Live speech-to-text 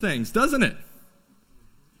things, doesn't it?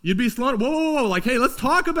 You'd be slow, whoa, like, hey, let's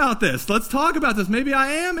talk about this. Maybe I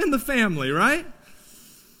am in the family, right?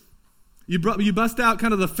 You bust out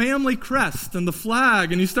kind of the family crest and the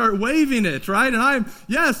flag, and you start waving it, right? And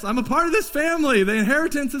I'm a part of this family. The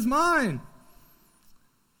inheritance is mine.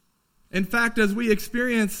 In fact, as we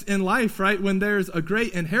experience in life, right, when there's a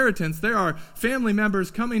great inheritance, there are family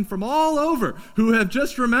members coming from all over who have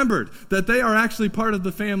just remembered that they are actually part of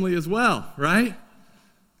the family as well, right?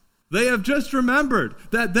 They have just remembered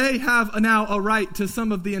that they have now a right to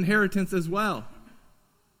some of the inheritance as well.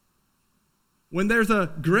 When there's a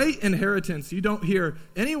great inheritance, you don't hear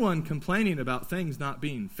anyone complaining about things not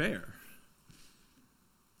being fair.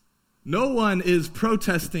 No one is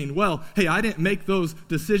protesting, well, hey, I didn't make those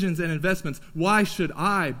decisions and investments. Why should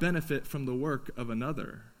I benefit from the work of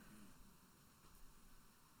another?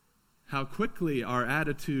 How quickly our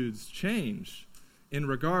attitudes change in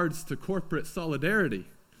regards to corporate solidarity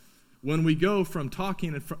when we go from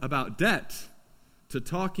talking about debt to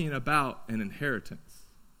talking about an inheritance.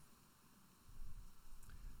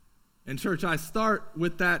 And church, I start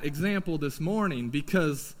with that example this morning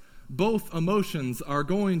because both emotions are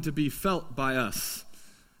going to be felt by us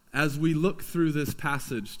as we look through this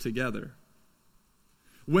passage together.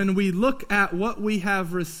 When we look at what we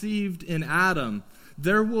have received in Adam,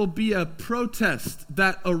 there will be a protest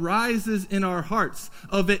that arises in our hearts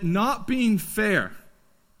of it not being fair.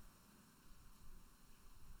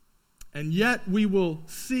 And yet we will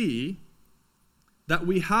see that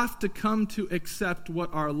we have to come to accept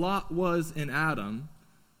what our lot was in Adam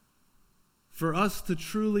for us to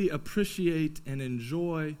truly appreciate and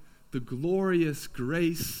enjoy the glorious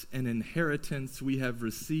grace and inheritance we have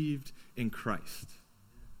received in Christ.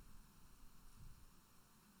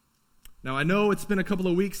 Now, I know it's been a couple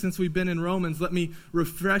of weeks since we've been in Romans. Let me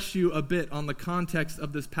refresh you a bit on the context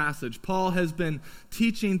of this passage. Paul has been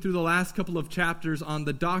teaching through the last couple of chapters on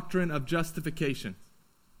the doctrine of justification.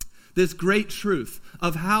 This great truth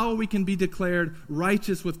of how we can be declared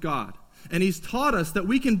righteous with God. And he's taught us that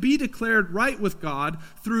we can be declared right with God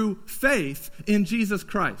through faith in Jesus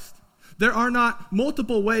Christ. There are not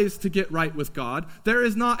multiple ways to get right with God. There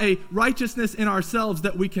is not a righteousness in ourselves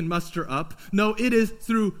that we can muster up. No, it is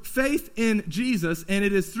through faith in Jesus, and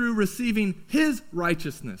it is through receiving his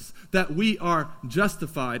righteousness that we are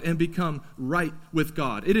justified and become right with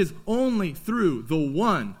God. It is only through the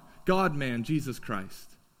one God-man, Jesus Christ.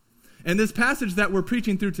 And this passage that we're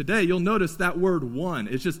preaching through today, you'll notice that word one.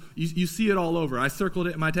 It's just, you see it all over. I circled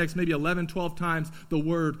it in my text maybe 11, 12 times, the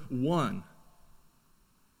word one.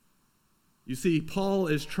 You see, Paul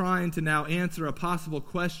is trying to now answer a possible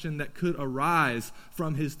question that could arise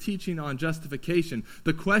from his teaching on justification.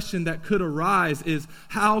 The question that could arise is,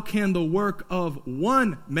 how can the work of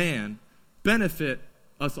one man benefit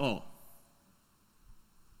us all?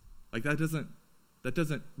 Like that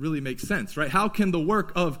doesn't really make sense, right? How can the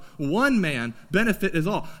work of one man benefit us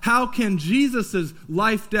all? How can Jesus'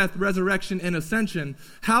 life, death, resurrection, and ascension,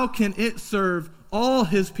 how can it serve all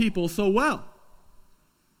his people so well?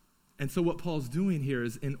 And so what Paul's doing here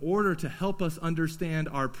is, in order to help us understand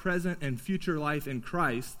our present and future life in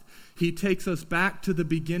Christ, he takes us back to the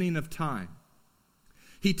beginning of time.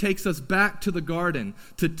 He takes us back to the garden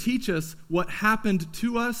to teach us what happened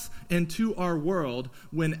to us and to our world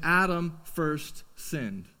when Adam first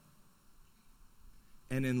sinned.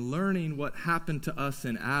 And in learning what happened to us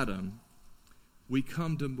in Adam, we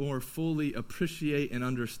come to more fully appreciate and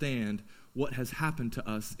understand what has happened to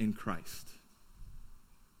us in Christ.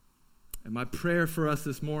 And my prayer for us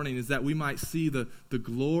this morning is that we might see the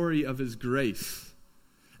glory of his grace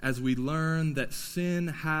as we learn that sin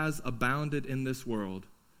has abounded in this world,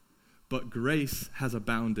 but grace has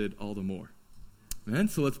abounded all the more. Amen?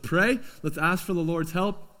 So let's pray. Let's ask for the Lord's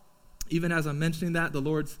help. Even as I'm mentioning that,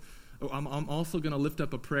 I'm also going to lift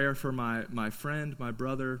up a prayer for my friend, my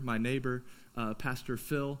brother, my neighbor, Pastor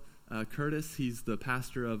Phil Curtis. He's the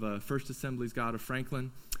pastor of First Assembly's God of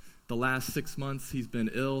Franklin. The last 6 months, he's been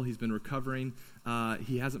ill. He's been recovering.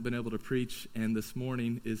 He hasn't been able to preach, and this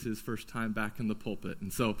morning is his first time back in the pulpit.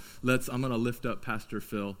 And so I'm going to lift up Pastor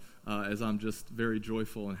Phil as I'm just very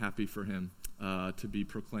joyful and happy for him to be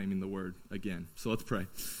proclaiming the word again. So let's pray.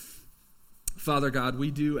 Father God, we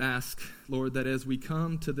do ask, Lord, that as we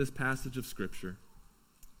come to this passage of Scripture,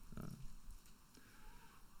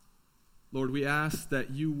 Lord, we ask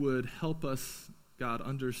that you would help us, God,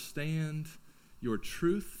 understand your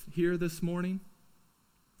truth here this morning.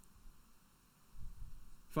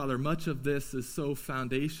 Father, much of this is so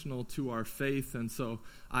foundational to our faith, and so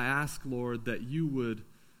I ask, Lord, that you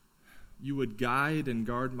would guide and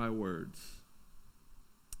guard my words,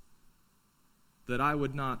 that I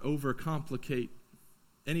would not overcomplicate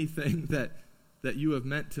anything that you have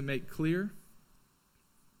meant to make clear.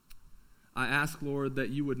 I ask, Lord, that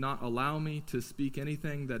you would not allow me to speak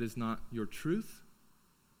anything that is not your truth.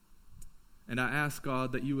 And I ask,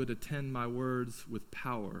 God, that you would attend my words with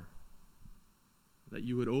power, that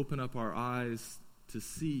you would open up our eyes to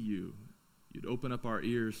see you, you'd open up our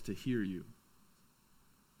ears to hear you,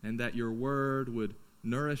 and that your word would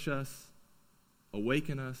nourish us,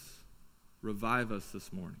 awaken us, revive us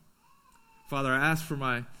this morning. Father, I ask for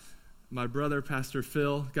my brother, Pastor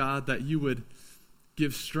Phil, God, that you would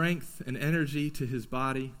give strength and energy to his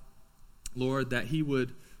body. Lord, that he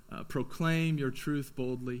would proclaim your truth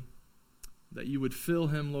boldly, that you would fill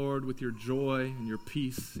him, Lord, with your joy and your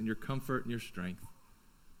peace and your comfort and your strength.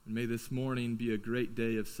 And may this morning be a great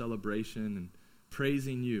day of celebration and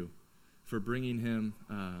praising you for bringing him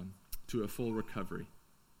to a full recovery.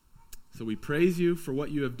 So we praise you for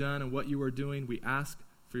what you have done and what you are doing. We ask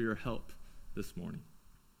for your help this morning.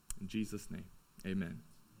 In Jesus' name, amen.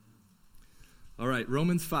 All right,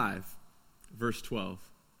 Romans 5, verse 12.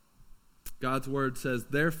 God's word says,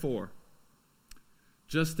 "Therefore,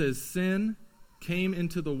 just as sin came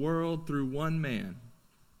into the world through one man,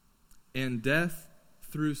 and death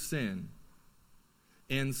through sin,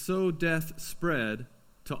 and so death spread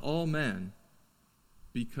to all men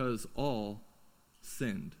because all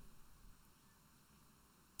sinned."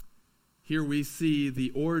 Here we see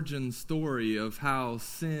the origin story of how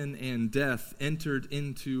sin and death entered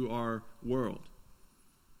into our world.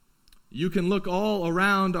 You can look all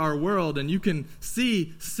around our world and you can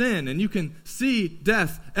see sin and you can see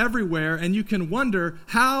death everywhere, and you can wonder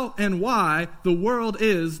how and why the world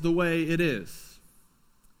is the way it is.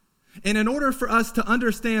 And in order for us to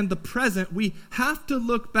understand the present, we have to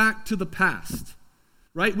look back to the past,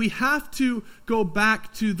 right? We have to go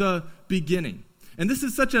back to the beginning. And this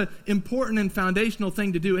is such an important and foundational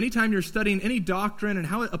thing to do. Anytime you're studying any doctrine and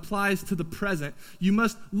how it applies to the present, you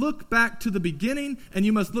must look back to the beginning and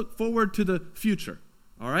you must look forward to the future.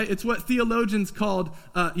 All right? It's what theologians called,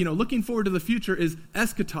 looking forward to the future is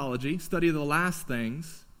eschatology, study of the last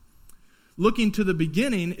things. Looking to the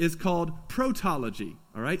beginning is called protology,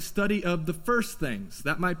 all right? Study of the first things.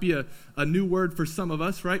 That might be a new word for some of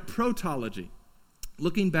us, right? Protology,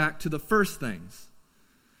 looking back to the first things.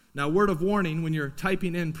 Now, word of warning, when you're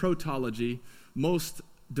typing in protology, most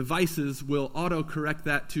devices will autocorrect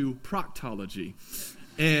that to proctology.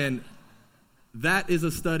 And that is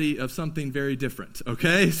a study of something very different,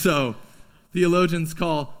 okay? So theologians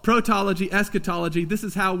call protology, eschatology. This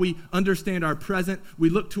is how we understand our present. We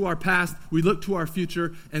look to our past, we look to our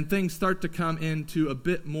future, and things start to come into a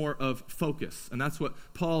bit more of focus. And that's what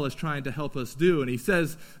Paul is trying to help us do. And he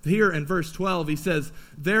says here in verse 12, he says,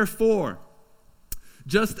 "Therefore,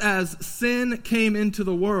 just as sin came into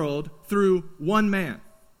the world through one man."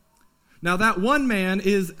 Now that one man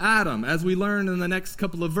is Adam, as we learn in the next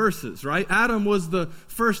couple of verses, right? Adam was the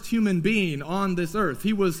first human being on this earth.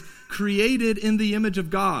 He was created in the image of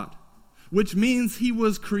God, which means he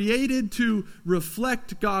was created to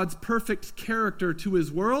reflect God's perfect character to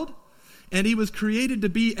his world, and he was created to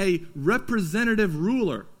be a representative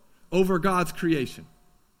ruler over God's creation.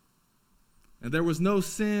 And there was no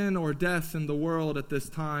sin or death in the world at this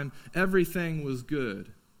time. Everything was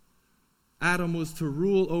good. Adam was to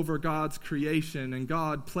rule over God's creation, and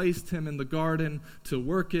God placed him in the garden to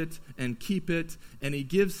work it and keep it, and he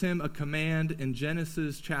gives him a command in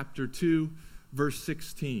Genesis chapter 2, verse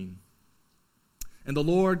 16. "And the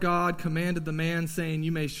Lord God commanded the man, saying,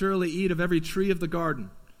 You may surely eat of every tree of the garden,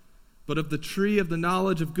 but of the tree of the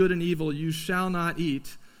knowledge of good and evil you shall not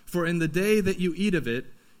eat, for in the day that you eat of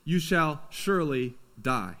it, you shall surely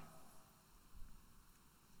die."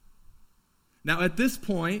 Now at this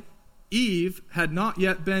point, Eve had not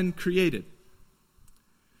yet been created.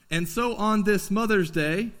 And so on this Mother's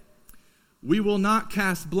Day, we will not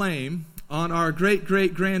cast blame on our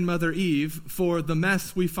great-great-grandmother Eve for the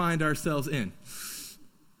mess we find ourselves in.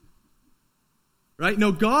 Right?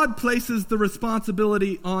 No, God places the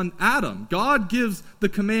responsibility on Adam. God gives the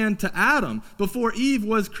command to Adam before Eve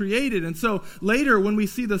was created. And so later when we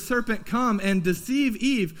see the serpent come and deceive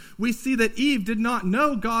Eve, we see that Eve did not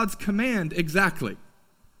know God's command exactly.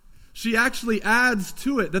 She actually adds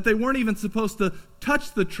to it that they weren't even supposed to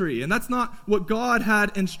touch the tree. And that's not what God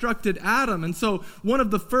had instructed Adam. And so one of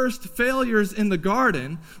the first failures in the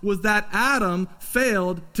garden was that Adam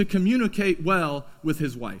failed to communicate well with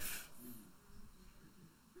his wife.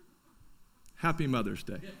 Happy Mother's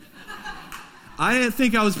Day. I didn't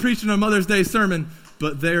think I was preaching a Mother's Day sermon,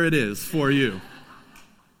 but there it is for you.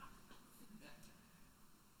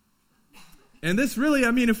 And this really,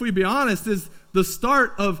 if we be honest, is the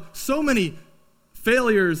start of so many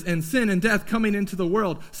failures and sin and death coming into the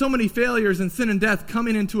world, so many failures and sin and death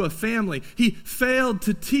coming into a family. He failed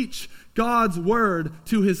to teach God's word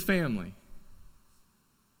to his family.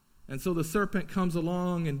 And so the serpent comes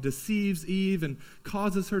along and deceives Eve and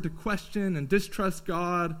causes her to question and distrust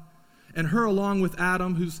God. And her, along with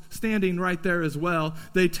Adam, who's standing right there as well,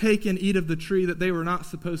 they take and eat of the tree that they were not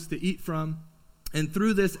supposed to eat from. And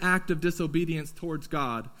through this act of disobedience towards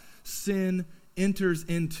God, sin enters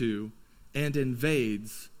into and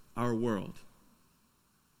invades our world.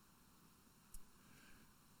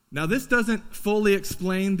 Now, this doesn't fully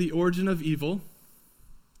explain the origin of evil,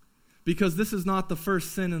 because this is not the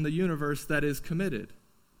first sin in the universe that is committed.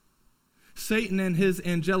 Satan and his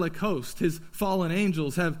angelic host, his fallen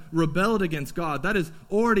angels, have rebelled against God. That has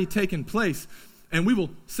already taken place, and we will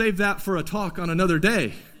save that for a talk on another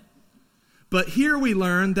day. But here we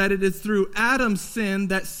learn that it is through Adam's sin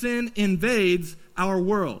that sin invades our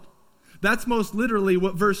world. That's most literally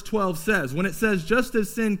what verse 12 says. When it says, just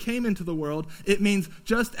as sin came into the world, it means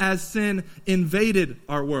just as sin invaded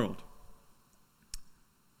our world.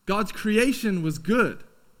 God's creation was good,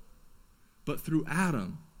 but through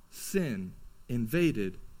Adam, sin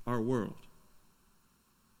invaded our world.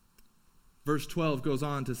 Verse 12 goes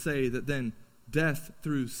on to say that then death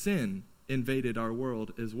through sin invaded our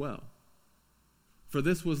world as well. For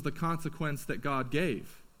this was the consequence that God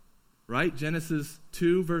gave, right? Genesis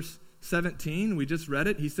 2, verse 17, we just read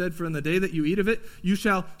it. He said, for in the day that you eat of it, you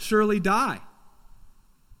shall surely die.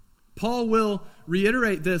 Paul will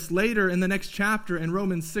reiterate this later in the next chapter in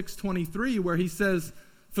Romans 6:23, where he says,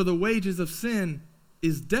 for the wages of sin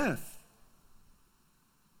is death.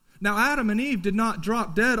 Now, Adam and Eve did not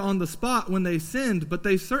drop dead on the spot when they sinned, but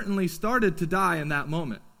they certainly started to die in that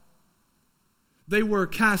moment. They were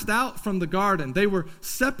cast out from the garden. They were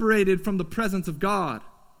separated from the presence of God.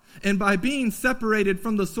 And by being separated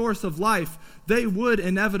from the source of life, they would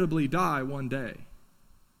inevitably die one day.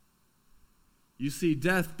 You see,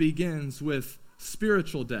 death begins with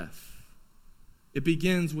spiritual death. It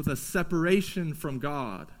begins with a separation from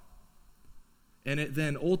God. And it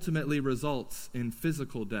then ultimately results in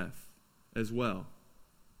physical death as well.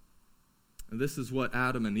 And this is what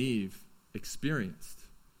Adam and Eve experienced.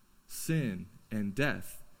 Sin and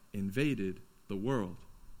death invaded the world.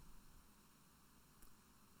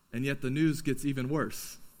 And yet the news gets even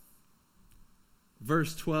worse.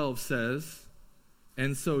 Verse 12 says,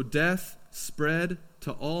 and so death spread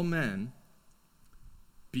to all men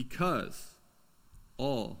because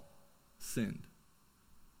all sinned.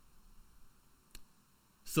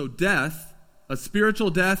 So death, a spiritual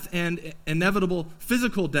death and inevitable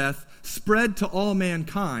physical death, spread to all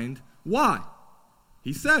mankind. Why?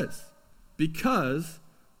 He says, because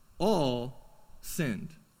all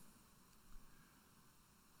sinned.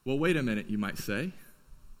 Well, wait a minute, you might say.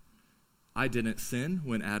 I didn't sin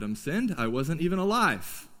when Adam sinned. I wasn't even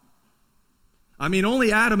alive. I mean,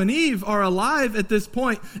 only Adam and Eve are alive at this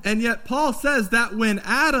point, and yet Paul says that when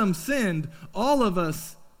Adam sinned, all of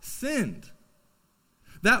us sinned.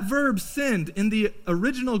 That verb sinned in the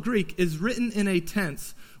original Greek is written in a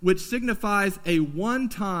tense which signifies a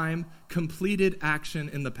one-time completed action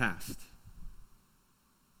in the past.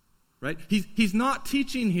 Right? He's not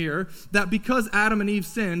teaching here that because Adam and Eve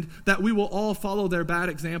sinned, that we will all follow their bad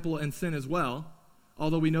example and sin as well,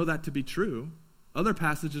 although we know that to be true. Other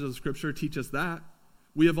passages of Scripture teach us that.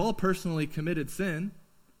 We have all personally committed sin.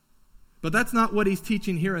 But that's not what he's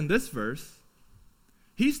teaching here in this verse.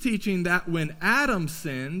 He's teaching that when Adam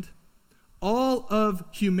sinned, all of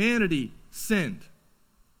humanity sinned.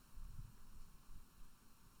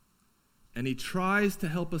 And he tries to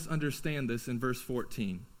help us understand this in verse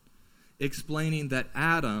 14, explaining that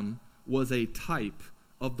Adam was a type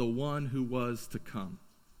of the one who was to come.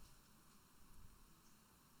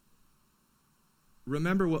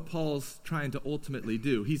 Remember what Paul's trying to ultimately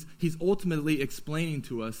do. He's ultimately explaining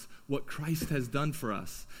to us what Christ has done for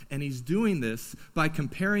us. And he's doing this by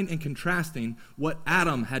comparing and contrasting what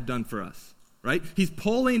Adam had done for us. Right? He's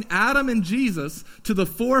pulling Adam and Jesus to the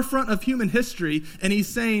forefront of human history, and he's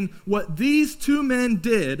saying what these two men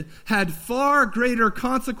did had far greater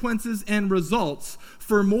consequences and results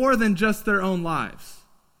for more than just their own lives.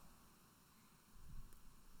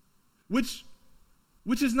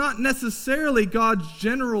 Which is not necessarily God's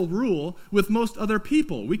general rule with most other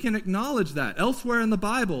people. We can acknowledge that. Elsewhere in the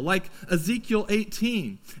Bible, like Ezekiel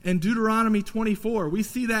 18 and Deuteronomy 24, we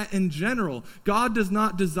see that in general, God does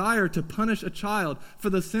not desire to punish a child for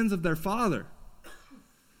the sins of their father.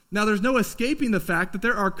 Now, there's no escaping the fact that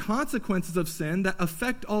there are consequences of sin that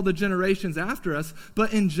affect all the generations after us,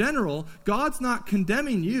 but in general, God's not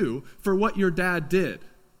condemning you for what your dad did.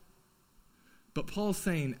 But Paul's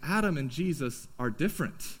saying Adam and Jesus are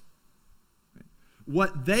different.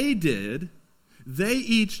 What they did, they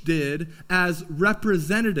each did as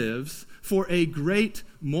representatives for a great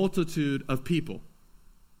multitude of people.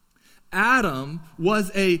 Adam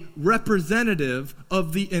was a representative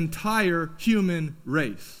of the entire human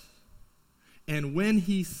race. And when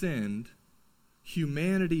he sinned,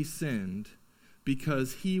 humanity sinned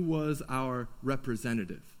because he was our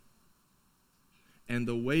representative. And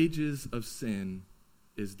the wages of sin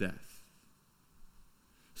is death.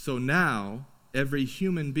 So now, every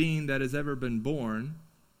human being that has ever been born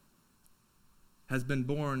has been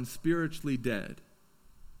born spiritually dead,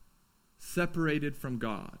 separated from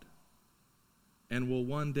God, and will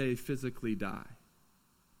one day physically die.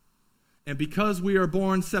 And because we are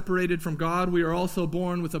born separated from God, we are also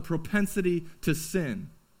born with a propensity to sin.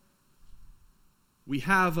 We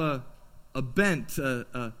have a bent,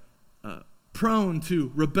 prone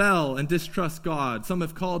to rebel and distrust God. Some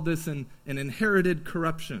have called this an inherited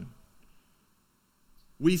corruption.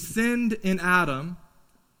 We sinned in Adam.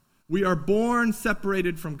 We are born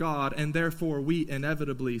separated from God, and therefore we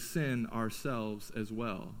inevitably sin ourselves as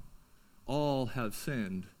well. All have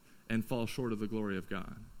sinned and fall short of the glory of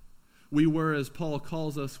God. We were, as Paul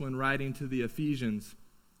calls us when writing to the Ephesians,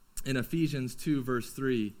 in Ephesians 2, verse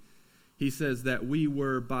 3, he says that we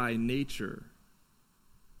were by nature,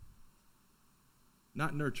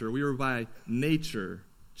 not nurture, we were by nature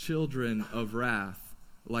children of wrath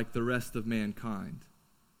like the rest of mankind.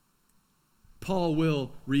 Paul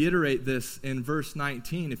will reiterate this in verse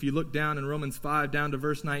 19. If you look down in Romans 5, down to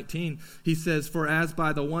verse 19, he says, "For as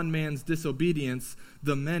by the one man's disobedience,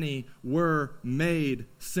 the many were made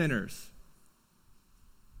sinners."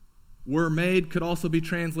 Were made could also be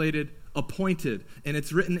translated appointed, and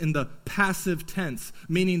it's written in the passive tense,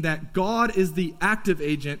 meaning that God is the active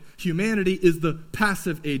agent, humanity is the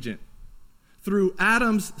passive agent. Through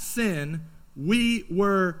Adam's sin, we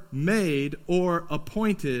were made or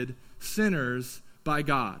appointed sinners by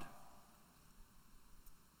God.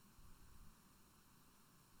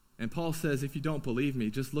 And Paul says, if you don't believe me,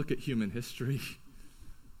 just look at human history.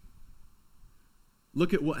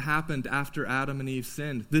 Look at what happened after Adam and Eve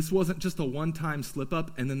sinned. This wasn't just a one-time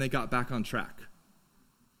slip-up and then they got back on track.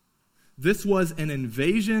 This was an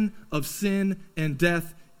invasion of sin and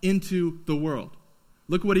death into the world.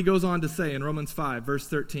 Look what he goes on to say in Romans 5, verse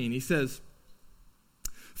 13. He says,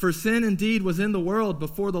 "For sin indeed was in the world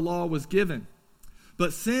before the law was given.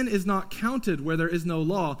 But sin is not counted where there is no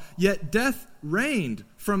law. Yet death reigned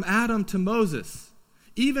from Adam to Moses,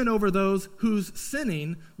 even over those whose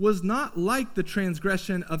sinning was not like the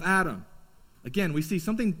transgression of Adam." Again, we see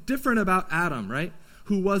something different about Adam, right?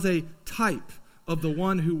 Who was a type of the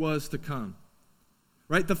one who was to come.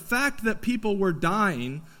 Right? The fact that people were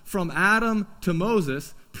dying from Adam to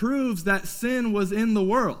Moses proves that sin was in the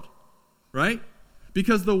world, right?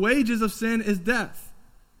 Because the wages of sin is death.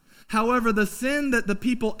 However, the sin that the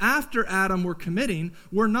people after Adam were committing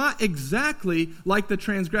were not exactly like the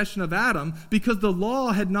transgression of Adam because the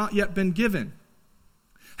law had not yet been given.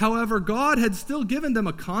 However, God had still given them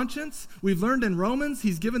a conscience. We've learned in Romans,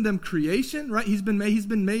 he's given them creation, right? He's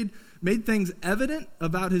made things evident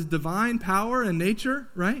about his divine power and nature,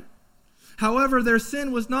 right? However, their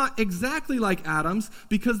sin was not exactly like Adam's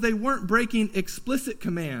because they weren't breaking explicit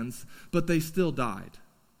commands, but they still died.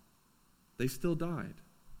 They still died.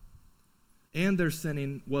 And their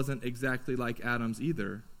sinning wasn't exactly like Adam's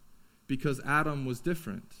either because Adam was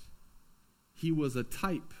different. He was a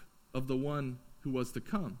type of the one who was to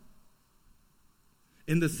come.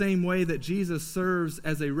 In the same way that Jesus serves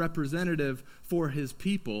as a representative for his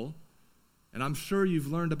people, and I'm sure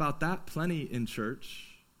you've learned about that plenty in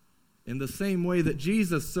church, in the same way that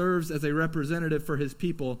Jesus serves as a representative for his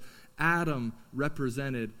people, Adam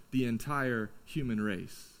represented the entire human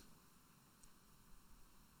race.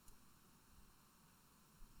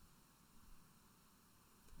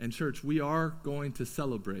 And church, we are going to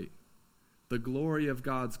celebrate the glory of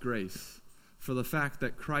God's grace for the fact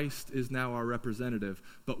that Christ is now our representative,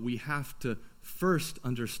 but we have to first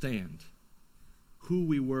understand who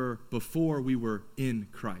we were before we were in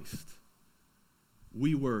Christ.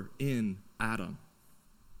 We were in Adam.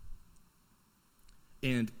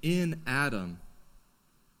 And in Adam,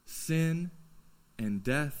 sin and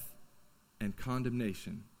death and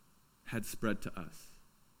condemnation had spread to us.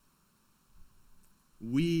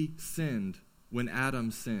 We sinned when Adam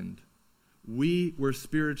sinned. We were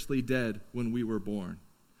spiritually dead when we were born.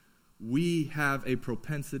 We have a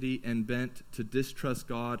propensity and bent to distrust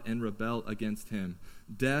God and rebel against him.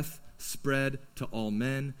 Death spread to all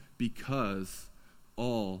men because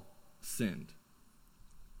all sinned.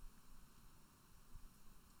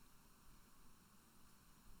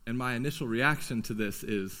 And my initial reaction to this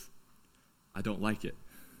is, I don't like it.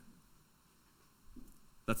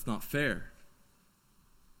 That's not fair.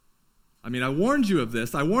 I mean, I warned you of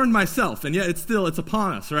this. I warned myself, and yet it's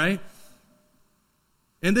upon us, right?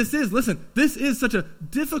 And this is such a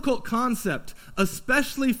difficult concept,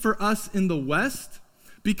 especially for us in the West,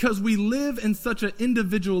 because we live in such an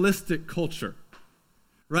individualistic culture,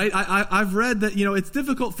 right? I've read that, it's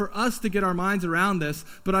difficult for us to get our minds around this,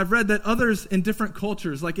 but I've read that others in different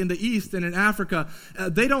cultures, like in the East and in Africa,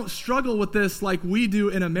 they don't struggle with this like we do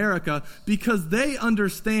in America because they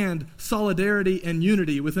understand solidarity and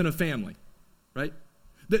unity within a family, right?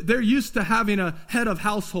 They're used to having a head of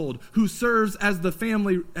household who serves as the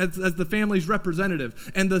family as the family's representative,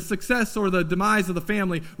 and the success or the demise of the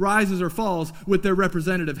family rises or falls with their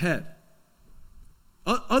representative head.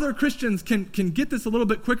 Other Christians can get this a little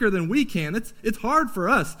bit quicker than we can. It's hard for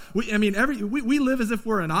us. We live as if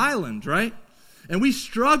we're an island, right? And we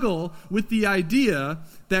struggle with the idea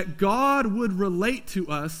that God would relate to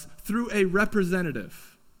us through a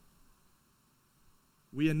representative.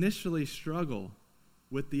 We initially struggle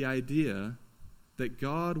with the idea that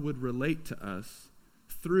God would relate to us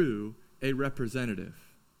through a representative.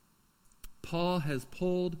 Paul has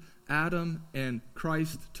pulled Adam and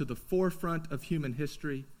Christ to the forefront of human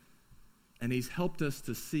history, and he's helped us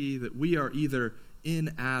to see that we are either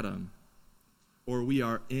in Adam or we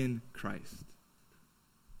are in Christ.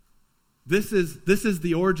 This is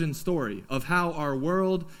the origin story of how our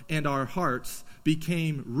world and our hearts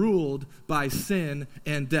became ruled by sin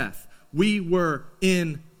and death. We were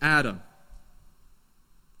in Adam.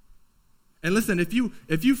 And listen, if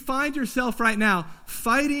you find yourself right now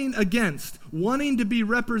fighting against wanting to be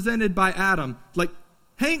represented by Adam, like,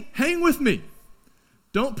 hang with me.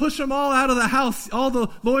 Don't push them all out of the house, all the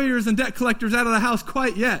lawyers and debt collectors out of the house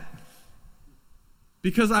quite yet.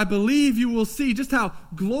 Because I believe you will see just how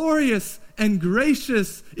glorious and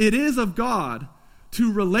gracious it is of God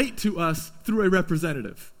to relate to us through a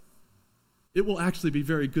representative. It will actually be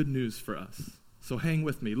very good news for us. So hang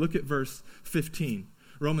with me. Look at verse 15.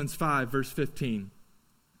 Romans 5, verse 15.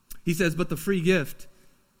 He says, but the free gift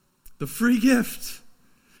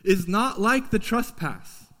is not like the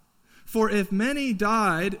trespass. For if many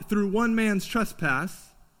died through one man's trespass,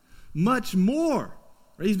 much more,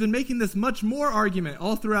 right? He's been making this much more argument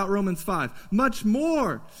all throughout Romans 5. Much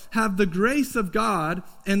more have the grace of God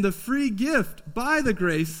and the free gift by the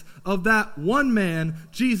grace of that one man,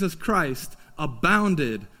 Jesus Christ,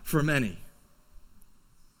 abounded for many.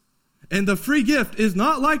 And the free gift is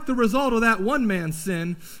not like the result of that one man's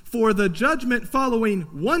sin, for the judgment following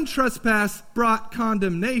one trespass brought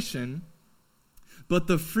condemnation, but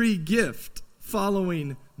the free gift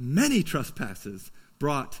following many trespasses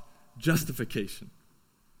brought justification.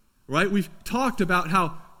 Right? We've talked about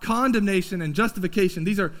how condemnation and justification,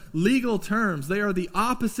 these are legal terms. They are the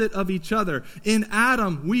opposite of each other. In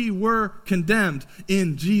Adam, we were condemned.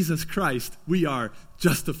 In Jesus Christ, we are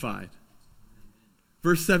justified.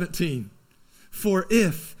 Verse 17, for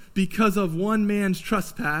if, because of one man's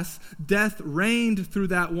trespass, death reigned through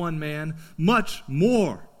that one man, much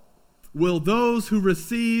more will those who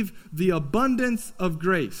receive the abundance of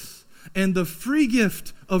grace and the free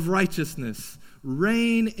gift of righteousness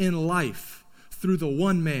reign in life through the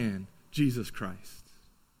one man, Jesus Christ.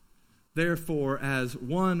 Therefore, as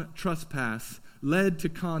one trespass led to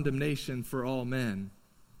condemnation for all men,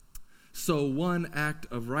 so one act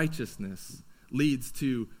of righteousness leads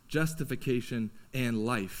to justification and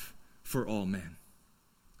life for all men.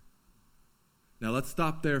 Now let's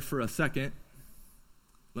stop there for a second.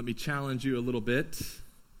 Let me challenge you a little bit.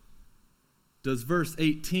 Does verse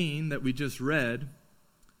 18 that we just read,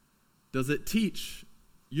 does it teach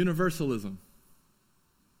universalism?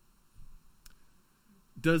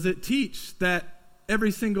 Does it teach that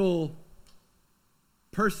every single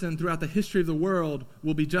person throughout the history of the world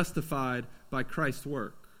will be justified by Christ's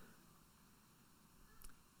work?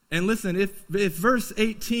 And listen, if verse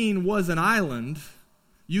 18 was an island,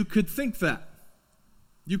 you could think that.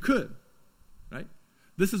 You could, right?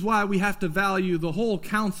 This is why we have to value the whole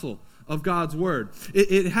counsel of God's word.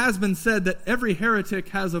 It has been said that every heretic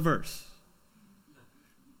has a verse.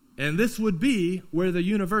 And this would be where the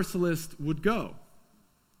universalist would go.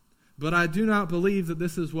 But I do not believe that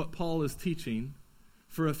this is what Paul is teaching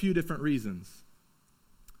for a few different reasons.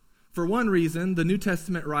 For one reason, the New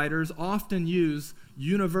Testament writers often use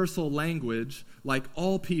universal language like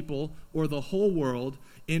all people or the whole world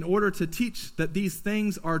in order to teach that these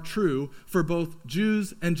things are true for both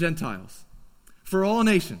Jews and Gentiles, for all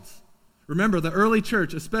nations. Remember, the early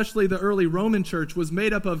church, especially the early Roman church, was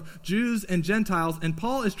made up of Jews and Gentiles, and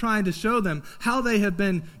Paul is trying to show them how they have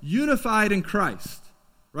been unified in Christ.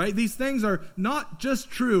 right? These things are not just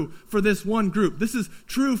true for this one group. This is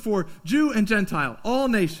true for Jew and Gentile, all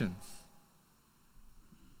nations.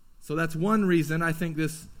 So that's one reason I think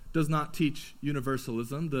this does not teach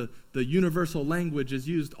universalism. The universal language is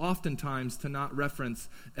used oftentimes to not reference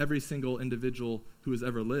every single individual who has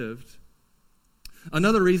ever lived.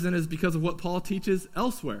 Another reason is because of what Paul teaches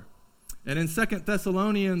elsewhere. And in 2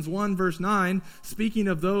 Thessalonians 1, verse 9, speaking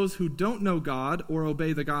of those who don't know God or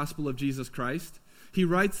obey the gospel of Jesus Christ, he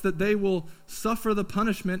writes that they will suffer the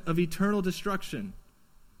punishment of eternal destruction,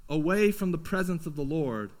 away from the presence of the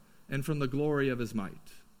Lord and from the glory of his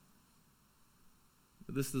might.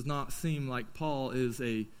 This does not seem like Paul is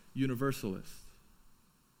a universalist.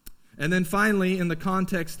 And then finally, in the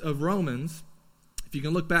context of Romans, if you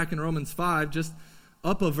can look back in Romans 5, just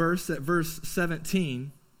up a verse at verse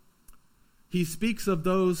 17, he speaks of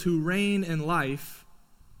those who reign in life.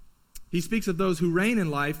 He speaks of those who reign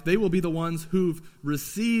in life. They will be the ones who've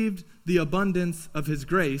received the abundance of his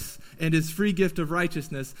grace and his free gift of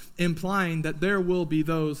righteousness, implying that there will be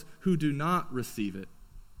those who do not receive it,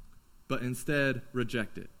 but instead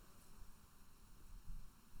reject it.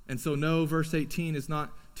 And so no, verse 18 is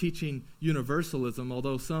not teaching universalism,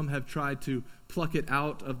 although some have tried to pluck it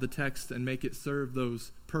out of the text and make it serve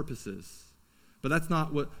those purposes. But that's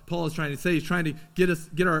not what Paul is trying to say. He's trying to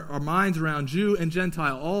get our minds around Jew and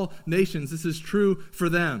Gentile, all nations. This is true for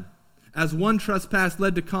them. As one trespass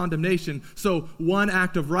led to condemnation, so one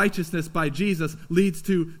act of righteousness by Jesus leads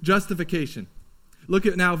to justification. Look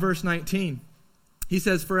at now verse 19. He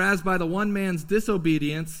says, "For as by the one man's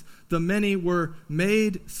disobedience the many were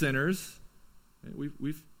made sinners."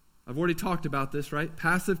 I've already talked about this, right?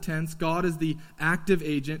 Passive tense. God is the active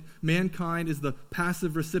agent. Mankind is the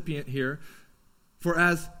passive recipient here. For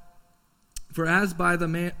as by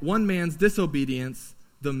one man's disobedience,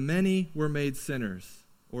 the many were made sinners,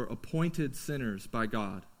 or appointed sinners by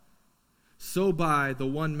God, so by the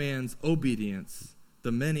one man's obedience,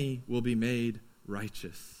 the many will be made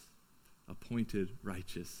righteous, appointed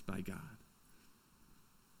righteous by God.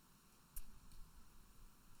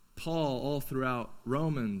 Paul, all throughout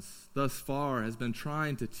Romans thus far, has been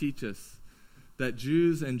trying to teach us that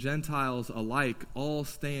Jews and Gentiles alike all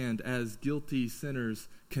stand as guilty sinners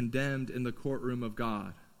condemned in the courtroom of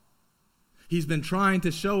God. He's been trying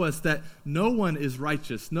to show us that no one is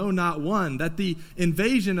righteous, no, not one, that the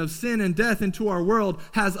invasion of sin and death into our world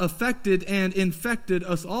has affected and infected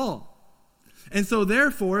us all. And so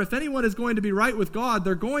therefore, if anyone is going to be right with God,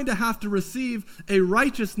 they're going to have to receive a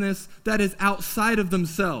righteousness that is outside of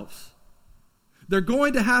themselves. They're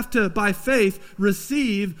going to have to, by faith,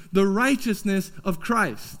 receive the righteousness of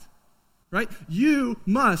Christ. Right? You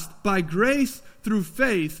must, by grace through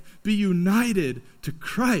faith, be united to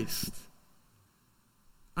Christ.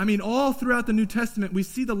 I mean, all throughout the New Testament, we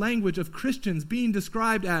see the language of Christians being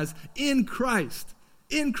described as in Christ.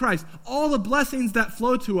 In Christ. All the blessings that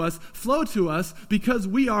flow to us because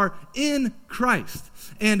we are in Christ.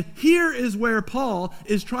 And here is where Paul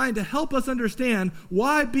is trying to help us understand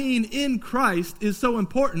why being in Christ is so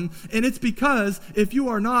important. And it's because if you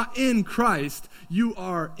are not in Christ, you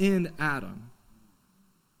are in Adam.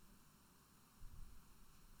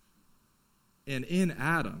 And in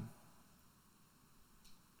Adam,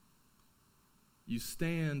 you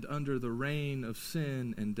stand under the reign of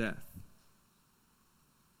sin and death.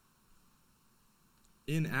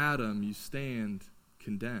 In Adam, you stand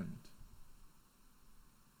condemned.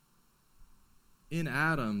 In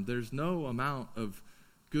Adam, there's no amount of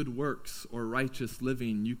good works or righteous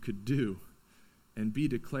living you could do and be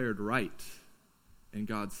declared right in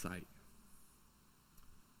God's sight.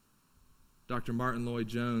 Dr. Martin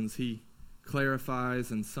Lloyd-Jones, he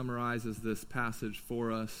clarifies and summarizes this passage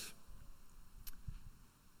for us.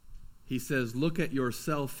 He says, "Look at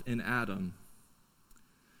yourself in Adam.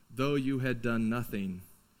 Though you had done nothing,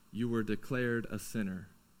 you were declared a sinner.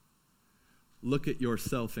 Look at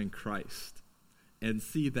yourself in Christ and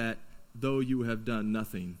see that though you have done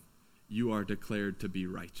nothing, you are declared to be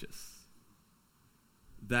righteous."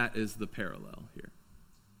 That is the parallel here.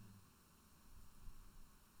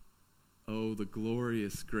 Oh, the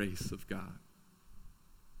glorious grace of God.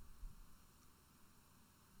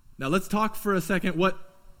 Now let's talk for a second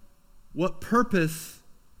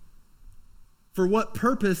For what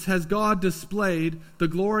purpose has God displayed the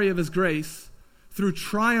glory of his grace through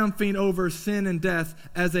triumphing over sin and death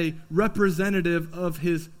as a representative of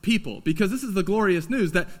his people? Because this is the glorious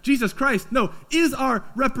news that Jesus Christ, is our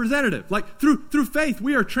representative. Like through faith,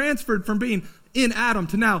 we are transferred from being in Adam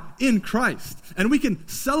to now in Christ. And we can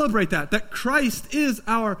celebrate that Christ is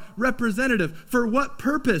our representative. For what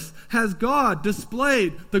purpose has God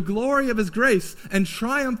displayed the glory of his grace and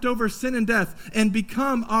triumphed over sin and death and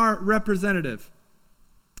become our representative?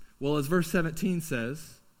 Well, as verse 17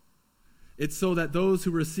 says, it's so that those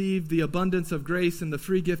who receive the abundance of grace and the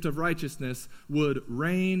free gift of righteousness would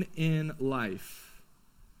reign in life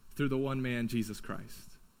through the one man, Jesus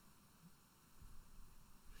Christ.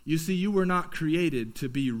 You see, you were not created to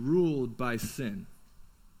be ruled by sin.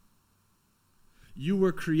 You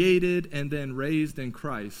were created and then raised in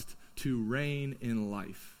Christ to reign in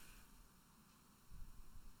life.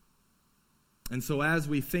 And so as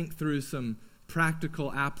we think through some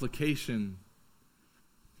practical application,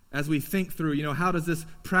 as we think through, how does this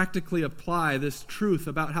practically apply, this truth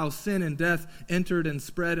about how sin and death entered and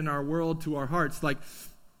spread in our world to our hearts,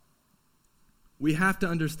 we have to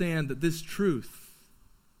understand that this truth,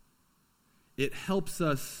 it helps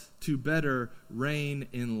us to better reign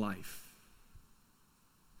in life.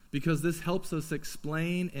 Because this helps us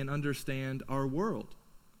explain and understand our world.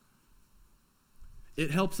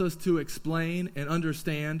 It helps us to explain and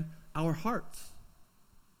understand our hearts.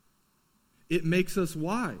 It makes us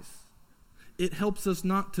wise. It helps us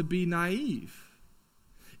not to be naive.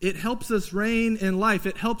 It helps us reign in life.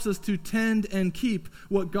 It helps us to tend and keep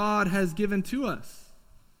what God has given to us.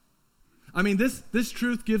 I mean, this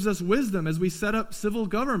truth gives us wisdom as we set up civil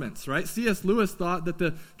governments, right? C.S. Lewis thought that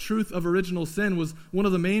the truth of original sin was one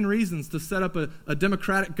of the main reasons to set up a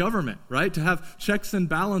democratic government, right? To have checks and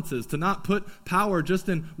balances, to not put power just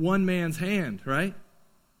in one man's hand, right?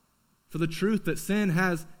 For the truth that sin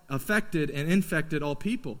has affected and infected all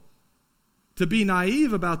people. To be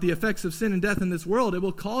naive about the effects of sin and death in this world, it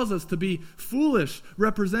will cause us to be foolish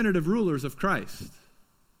representative rulers of Christ.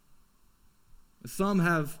 Some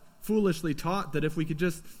have foolishly taught that if we could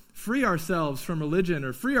just free ourselves from religion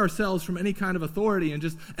or free ourselves from any kind of authority and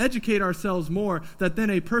just educate ourselves more, that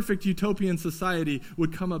then a perfect utopian society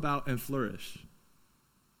would come about and flourish.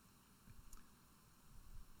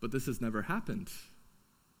 But this has never happened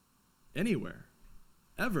anywhere,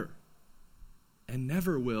 ever, and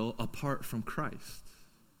never will apart from Christ.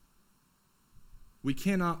 We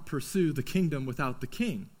cannot pursue the kingdom without the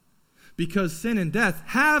king. Because sin and death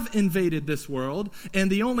have invaded this world,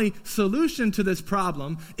 and the only solution to this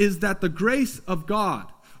problem is that the grace of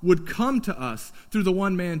God would come to us through the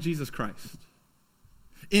one man, Jesus Christ.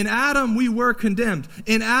 In Adam, we were condemned.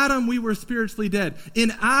 In Adam, we were spiritually dead.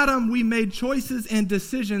 In Adam, we made choices and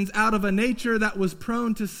decisions out of a nature that was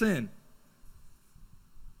prone to sin.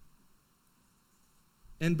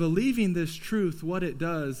 And believing this truth, what it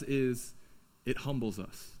does is it humbles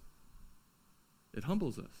us. It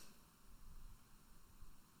humbles us.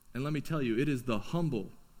 And let me tell you, it is the humble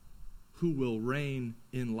who will reign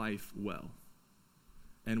in life well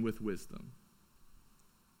and with wisdom.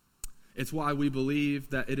 It's why we believe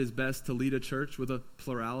that it is best to lead a church with a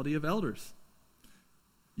plurality of elders.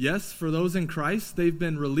 Yes, for those in Christ, they've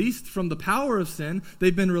been released from the power of sin.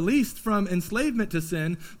 They've been released from enslavement to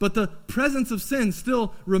sin, but the presence of sin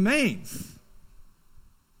still remains.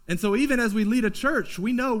 And so even as we lead a church,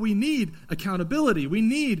 we know we need accountability. We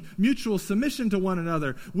need mutual submission to one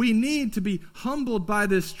another. We need to be humbled by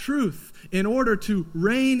this truth in order to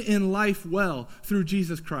reign in life well through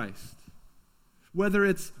Jesus Christ. Whether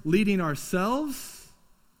it's leading ourselves,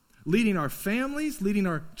 leading our families, leading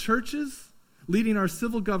our churches, leading our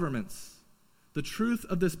civil governments, the truth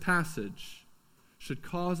of this passage should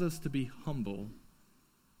cause us to be humble,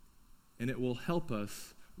 and it will help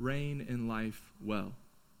us reign in life well.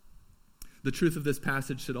 The truth of this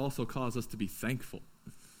passage should also cause us to be thankful.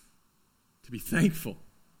 To be thankful.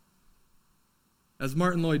 As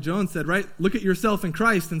Martin Lloyd-Jones said, right? Look at yourself in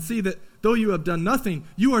Christ and see that though you have done nothing,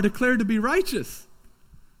 you are declared to be righteous.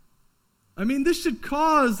 I mean, this should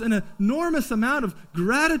cause an enormous amount of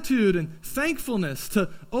gratitude and thankfulness to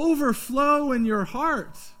overflow in your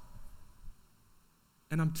heart.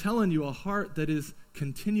 And I'm telling you, a heart that is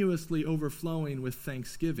continuously overflowing with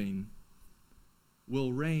thanksgiving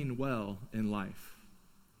will reign well in life.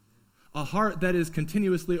 A heart that is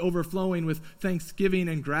continuously overflowing with thanksgiving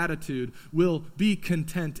and gratitude will be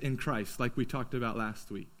content in Christ, like we talked about last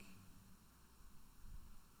week.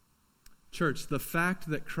 Church, the fact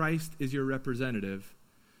that Christ is your representative,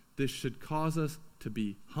 this should cause us to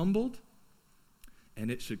be humbled, and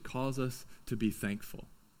it should cause us to be thankful.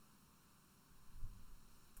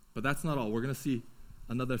 But that's not all. We're going to see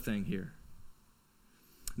another thing here.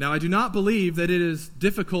 Now, I do not believe that it is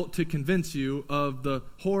difficult to convince you of the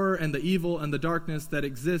horror and the evil and the darkness that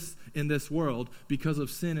exists in this world because of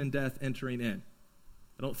sin and death entering in.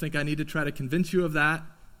 I don't think I need to try to convince you of that.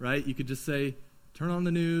 right? You could just say, turn on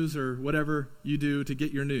the news or whatever you do to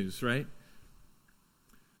get your news, right?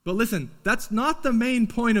 But listen, that's not the main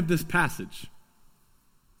point of this passage.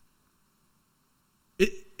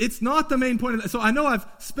 It's not the main point of that. So I know I've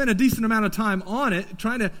spent a decent amount of time on it,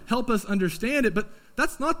 trying to help us understand it, but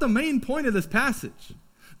that's not the main point of this passage.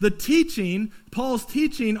 The teaching, Paul's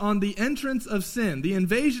teaching on the entrance of sin, the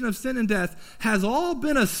invasion of sin and death, has all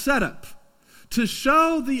been a setup to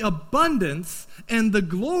show the abundance and the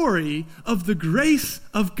glory of the grace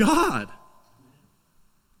of God.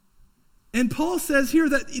 And Paul says here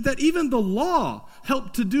that even the law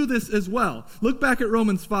helped to do this as well. Look back at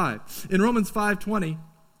Romans 5. In Romans 5:20,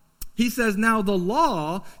 he says, now the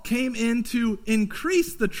law came in to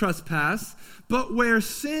increase the trespass, but where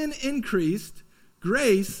sin increased,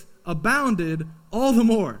 grace abounded all the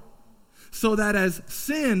more. So that as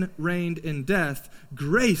sin reigned in death,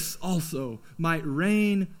 grace also might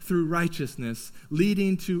reign through righteousness,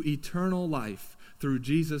 leading to eternal life through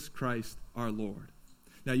Jesus Christ our Lord.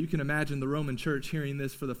 Now, you can imagine the Roman church hearing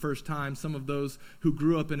this for the first time. Some of those who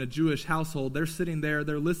grew up in a Jewish household, they're sitting there,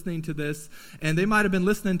 they're listening to this, and they might have been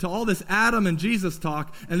listening to all this Adam and Jesus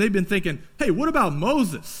talk, and they've been thinking, hey, what about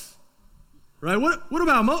Moses? Right? What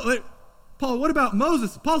about Moses? Paul, what about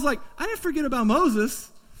Moses? Paul's like, I didn't forget about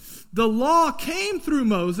Moses. The law came through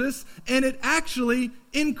Moses, and it actually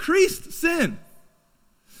increased sin.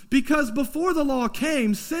 Because before the law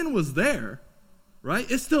came, sin was there. Right?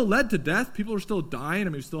 It still led to death. People are still dying. I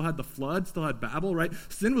mean, we still had the flood, still had Babel, right?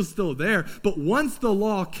 Sin was still there. But once the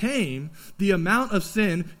law came, the amount of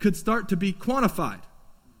sin could start to be quantified.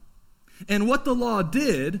 And what the law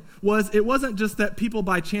did was, it wasn't just that people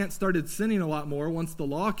by chance started sinning a lot more once the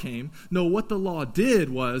law came. No, what the law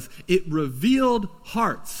did was, it revealed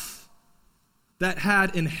hearts that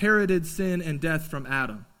had inherited sin and death from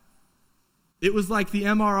Adam. It was like the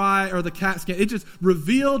MRI or the CAT scan. It just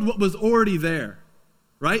revealed what was already there.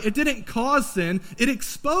 Right? It didn't cause sin, it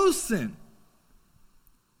exposed sin.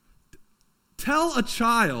 Tell a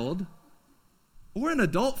child, or an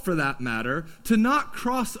adult for that matter, to not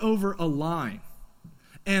cross over a line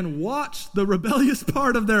and watch the rebellious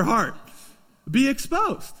part of their heart be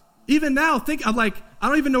exposed. Even now, I'm like, I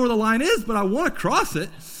don't even know where the line is, but I want to cross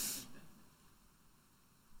it.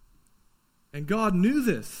 And God knew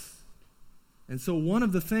this. And so one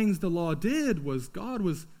of the things the law did was God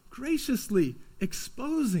was graciously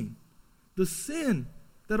exposing the sin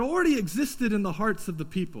that already existed in the hearts of the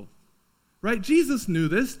people. Right? Jesus knew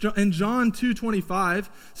this. In John 2:25,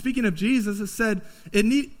 speaking of Jesus, it said,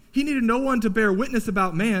 he needed no one to bear witness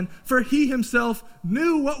about man, for he himself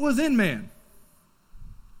knew what was in man.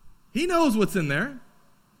 He knows what's in there.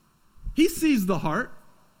 He sees the heart.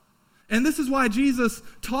 And this is why Jesus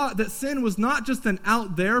taught that sin was not just an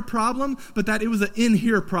out there problem, but that it was an in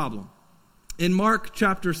here problem. In Mark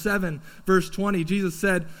chapter 7, verse 20, Jesus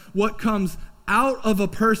said, what comes out of a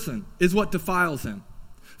person is what defiles him.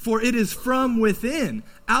 For it is from within,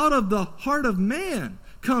 out of the heart of man,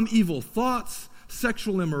 come evil thoughts,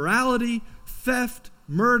 sexual immorality, theft,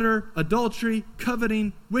 murder, adultery,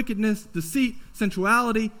 coveting, wickedness, deceit,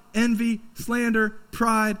 sensuality, envy, slander,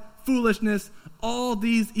 pride, foolishness. All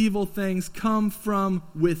these evil things come from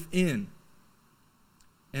within,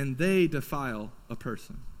 and they defile a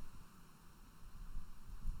person.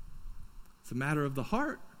 It's a matter of the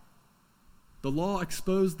heart. The law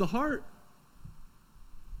exposed the heart.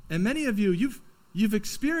 And many of you, you've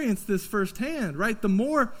experienced this firsthand, right? The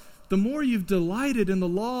more you've delighted in the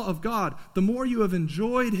law of God, the more you have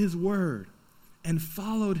enjoyed His word and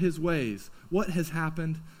followed His ways. What has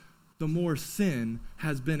happened? The more sin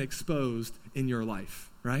has been exposed in your life,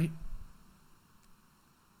 right?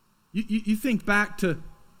 You think back to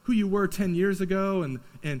who you were 10 years ago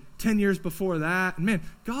and 10 years before that. And man,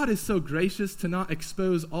 God is so gracious to not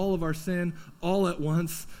expose all of our sin all at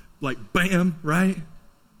once, like bam, right?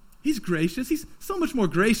 He's gracious. He's so much more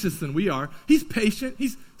gracious than we are. He's patient.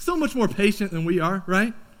 He's so much more patient than we are,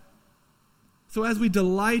 right? So as we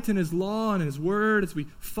delight in His law and His word, as we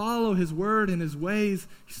follow His word and His ways,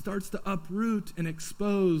 He starts to uproot and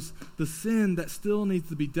expose the sin that still needs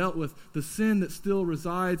to be dealt with, the sin that still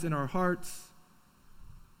resides in our hearts.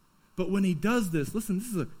 But when He does this, listen, this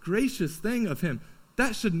is a gracious thing of Him.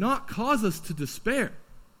 That should not cause us to despair.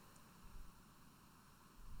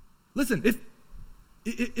 Listen,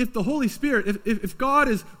 if the Holy Spirit, if God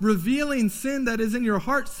is revealing sin that is in your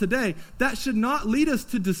hearts today, that should not lead us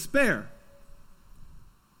to despair.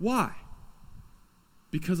 Why?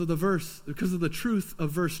 Because of the truth of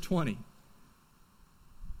verse 20.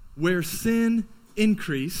 Where sin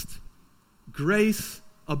increased, grace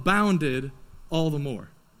abounded all the more.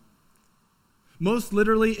 Most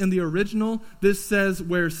literally in the original, this says,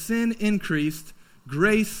 where sin increased,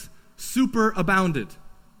 grace superabounded.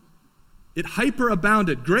 It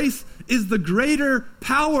hyperabounded. Grace is the greater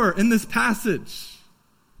power in this passage.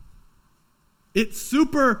 It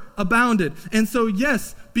superabounded. And so,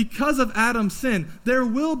 yes, because of Adam's sin, there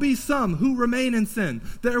will be some who remain in sin.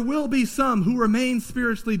 There will be some who remain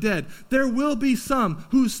spiritually dead. There will be some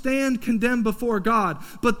who stand condemned before God.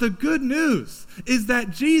 But the good news is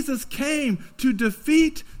that Jesus came to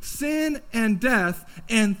defeat sin and death,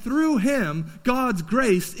 and through him, God's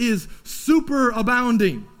grace is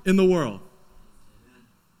superabounding in the world.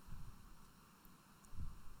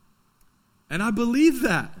 And I believe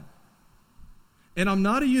that. And I'm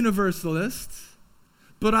not a universalist,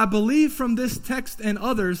 but I believe from this text and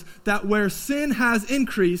others that where sin has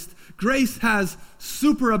increased, grace has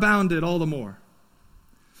superabounded all the more.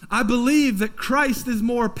 I believe that Christ is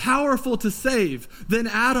more powerful to save than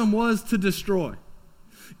Adam was to destroy.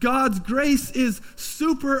 God's grace is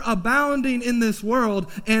superabounding in this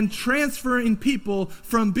world and transferring people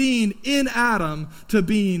from being in Adam to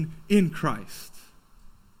being in Christ.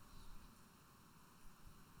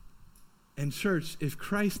 And church, if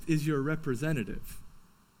Christ is your representative,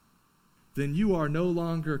 then you are no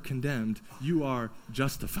longer condemned. You are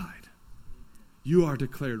justified. You are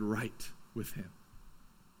declared right with him.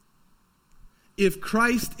 If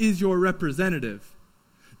Christ is your representative,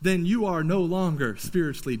 then you are no longer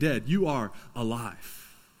spiritually dead. You are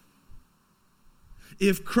alive.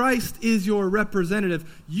 If Christ is your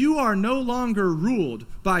representative, you are no longer ruled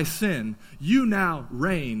by sin. You now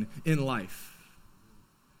reign in life.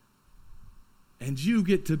 And you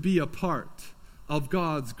get to be a part of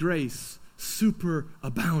God's grace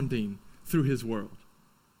superabounding through his world.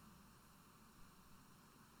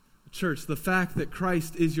 Church, the fact that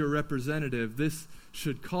Christ is your representative, this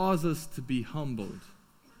should cause us to be humbled.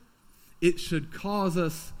 It should cause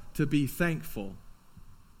us to be thankful.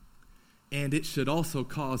 And it should also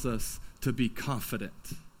cause us to be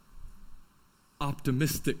confident,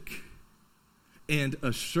 optimistic, and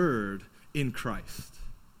assured in Christ.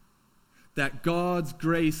 That God's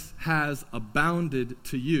grace has abounded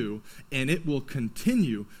to you, and it will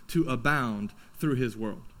continue to abound through his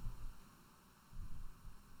world.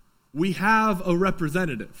 We have a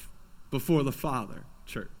representative before the Father,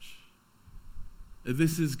 church.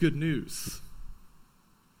 This is good news.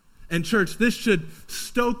 And church, this should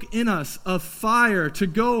stoke in us a fire to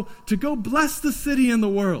go bless the city and the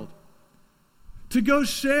world. To go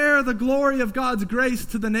share the glory of God's grace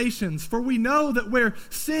to the nations. For we know that where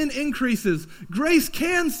sin increases, grace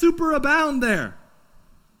can superabound there.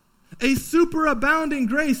 A superabounding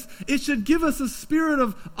grace, it should give us a spirit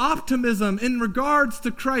of optimism in regards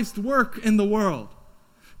to Christ's work in the world.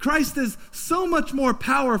 Christ is so much more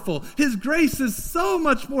powerful. His grace is so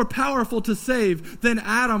much more powerful to save than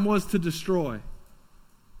Adam was to destroy.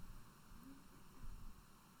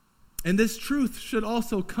 And this truth should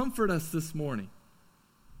also comfort us this morning.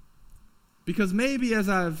 Because maybe as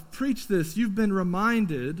I've preached this, you've been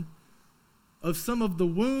reminded of some of the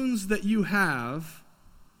wounds that you have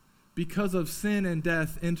because of sin and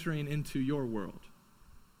death entering into your world.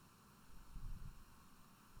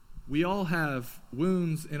 We all have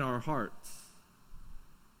wounds in our hearts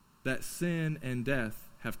that sin and death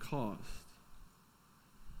have caused.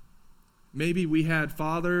 Maybe we had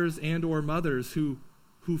fathers and or mothers who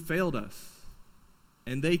failed us.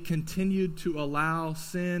 And they continued to allow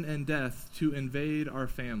sin and death to invade our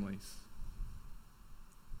families.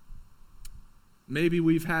 Maybe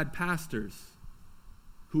we've had pastors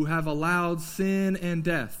who have allowed sin and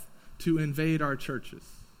death to invade our churches.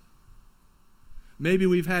 Maybe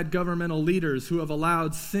we've had governmental leaders who have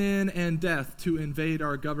allowed sin and death to invade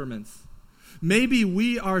our governments. Maybe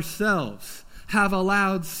we ourselves have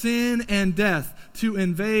allowed sin and death to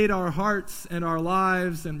invade our hearts and our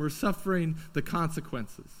lives, and we're suffering the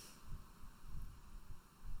consequences.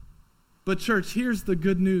 But church, here's the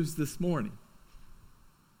good news this morning.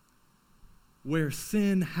 Where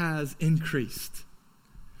sin has increased,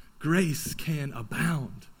 grace can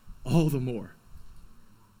abound all the more.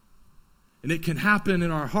 And it can happen in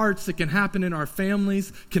our hearts, it can happen in our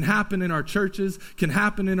families, can happen in our churches, can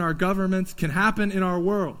happen in our governments, can happen in our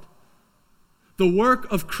world. The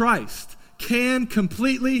work of Christ can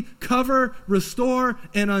completely cover, restore,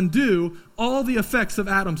 and undo all the effects of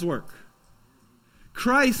Adam's work.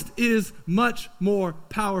 Christ is much more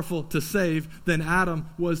powerful to save than Adam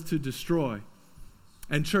was to destroy.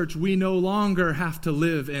 And church, we no longer have to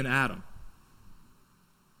live in Adam.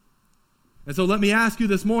 And so let me ask you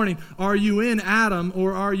this morning, are you in Adam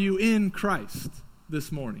or are you in Christ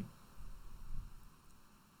this morning?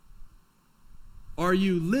 Are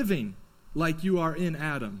you living like you are in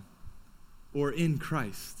Adam or in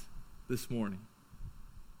Christ this morning?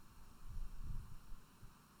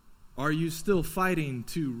 Are you still fighting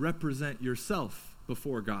to represent yourself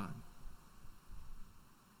before God?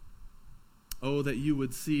 Oh, that you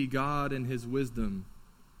would see God in his wisdom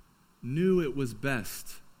knew it was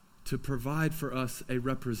best to provide for us a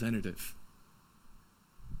representative.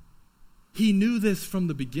 He knew this from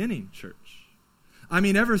the beginning, church. I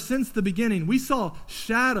mean, ever since the beginning, we saw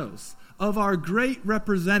shadows of our great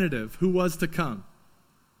representative who was to come.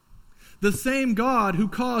 The same God who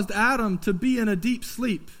caused Adam to be in a deep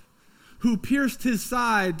sleep, who pierced his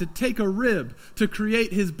side to take a rib to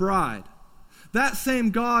create his bride. That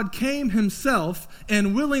same God came himself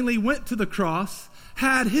and willingly went to the cross,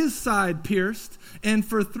 had his side pierced, and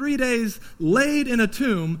for 3 days laid in a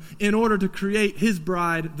tomb in order to create his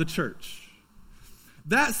bride, the church.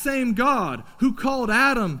 That same God who called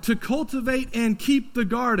Adam to cultivate and keep the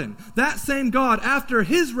garden, that same God, after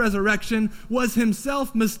his resurrection, was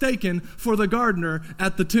himself mistaken for the gardener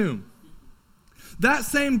at the tomb. That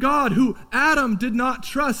same God who Adam did not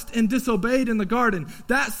trust and disobeyed in the garden,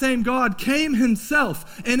 that same God came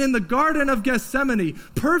himself and in the Garden of Gethsemane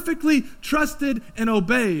perfectly trusted and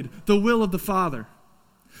obeyed the will of the Father.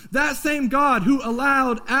 That same God who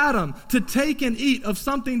allowed Adam to take and eat of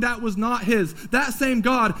something that was not his, that same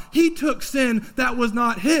God, he took sin that was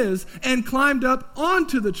not his and climbed up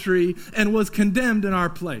onto the tree and was condemned in our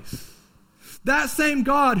place. That same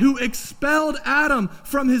God who expelled Adam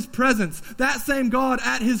from his presence, that same God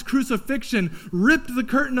at his crucifixion ripped the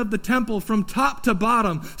curtain of the temple from top to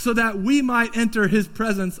bottom so that we might enter his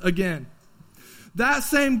presence again. That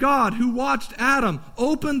same God who watched Adam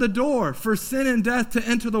open the door for sin and death to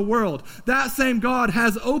enter the world, that same God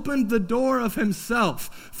has opened the door of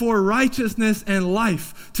himself for righteousness and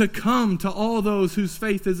life to come to all those whose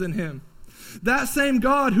faith is in him. That same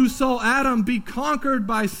God who saw Adam be conquered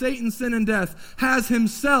by Satan, sin, and death has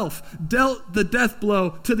himself dealt the death blow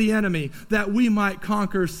to the enemy that we might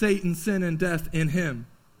conquer Satan, sin, and death in him.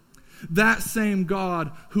 That same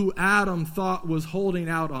God who Adam thought was holding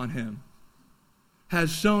out on him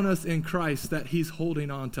has shown us in Christ that he's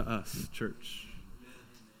holding on to us, church.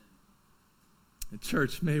 And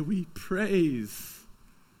church, may we praise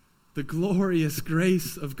the glorious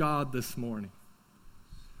grace of God this morning.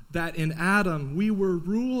 That in Adam we were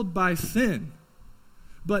ruled by sin,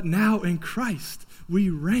 but now in Christ we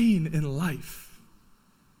reign in life.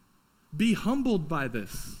 Be humbled by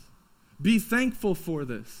this. Be thankful for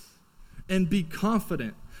this. And be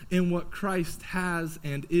confident in what Christ has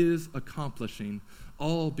and is accomplishing,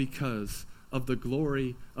 all because of the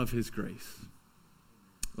glory of his grace.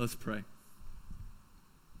 Let's pray.